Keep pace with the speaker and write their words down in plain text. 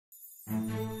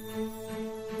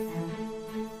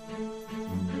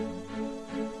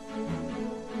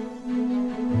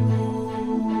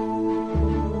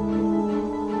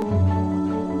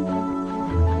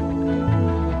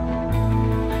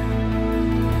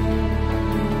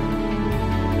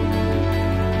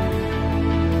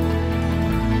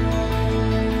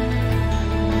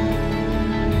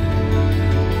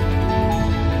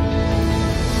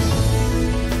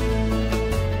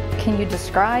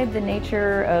describe the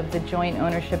nature of the joint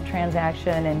ownership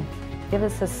transaction and give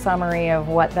us a summary of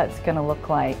what that's going to look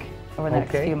like over the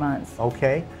next few months.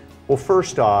 Okay. Well,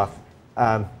 first off,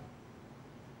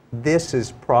 this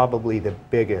is probably the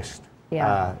biggest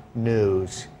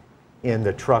news in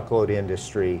the truckload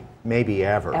industry, maybe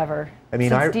ever. I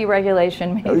mean, since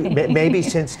deregulation, maybe. Maybe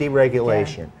since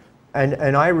deregulation. Yeah.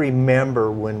 And I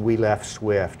remember when we left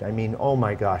Swift. I mean, oh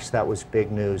my gosh, that was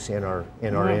big news in our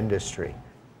industry.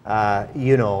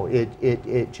 You know,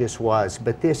 it just was.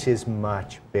 But this is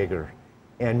much bigger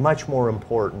and much more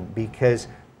important, because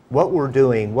what we're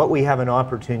doing, what we have an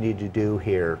opportunity to do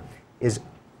here, is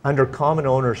under common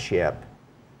ownership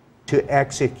to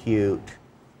execute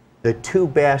the two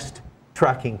best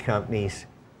trucking companies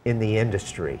in the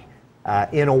industry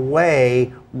in a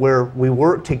way where we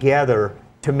work together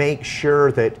to make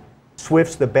sure that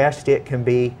Swift's the best it can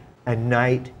be and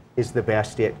Knight is the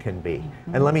best it can be.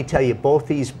 Mm-hmm. And let me tell you, both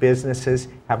these businesses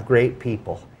have great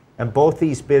people, and both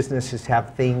these businesses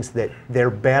have things that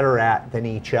they're better at than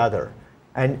each other.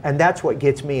 And that's what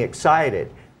gets me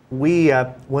excited.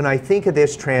 When I think of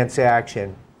this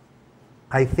transaction,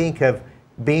 I think of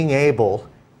being able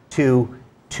to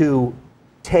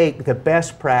take the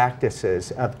best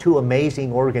practices of two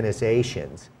amazing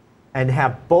organizations and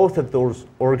have both of those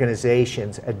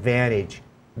organizations advantage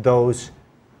those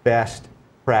best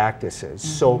practices.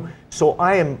 Mm-hmm. So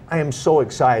I am so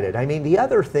excited. I mean, the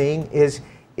other thing is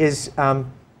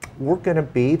we're going to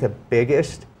be the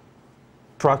biggest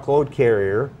truckload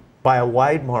carrier by a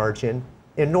wide margin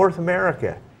in North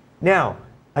America. Now,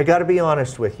 I got to be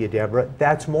honest with you, Deborah,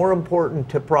 that's more important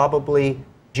to probably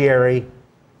Jerry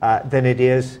than it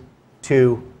is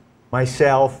to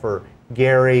myself or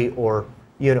Gary or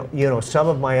you know some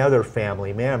of my other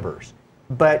family members.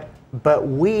 But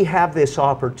we have this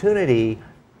opportunity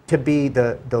to be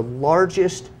the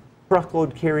largest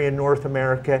truckload carrier in North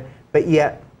America, but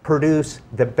yet produce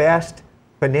the best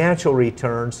financial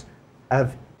returns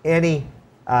of any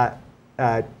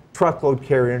truckload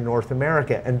carrier in North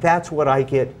America. And that's what I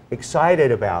get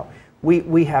excited about.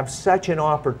 We have such an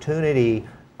opportunity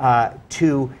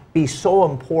to be so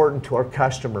important to our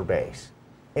customer base.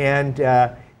 And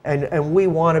we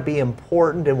want to be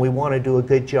important, and we want to do a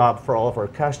good job for all of our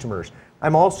customers.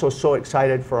 I'm also so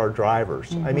excited for our drivers.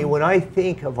 Mm-hmm. I mean, when I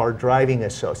think of our driving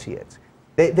associates,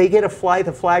 they get to fly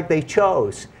the flag they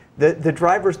chose. The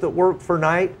drivers that work for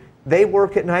Knight, they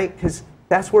work at Knight because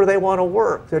that's where they want to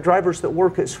work. The drivers that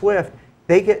work at Swift,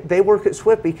 they work at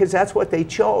Swift because that's what they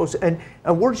chose, and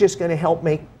we're just going to help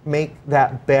make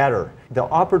that better. The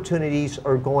opportunities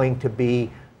are going to be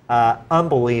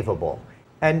unbelievable.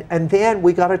 And then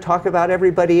we got to talk about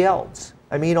everybody else.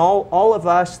 I mean, all of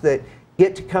us that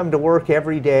get to come to work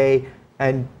every day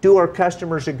and do our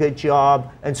customers a good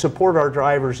job and support our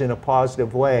drivers in a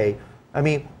positive way. I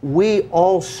mean, we're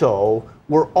all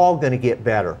going to get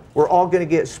better. We're all going to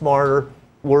get smarter.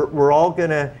 We're all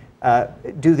going to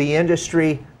do the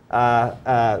industry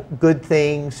good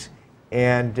things.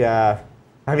 And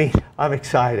I mean, I'm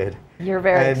excited. You're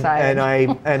very excited.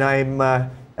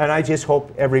 And I just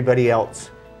hope everybody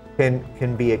else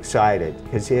can be excited,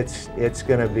 because it's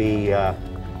going to be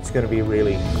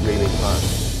really, really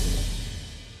fun.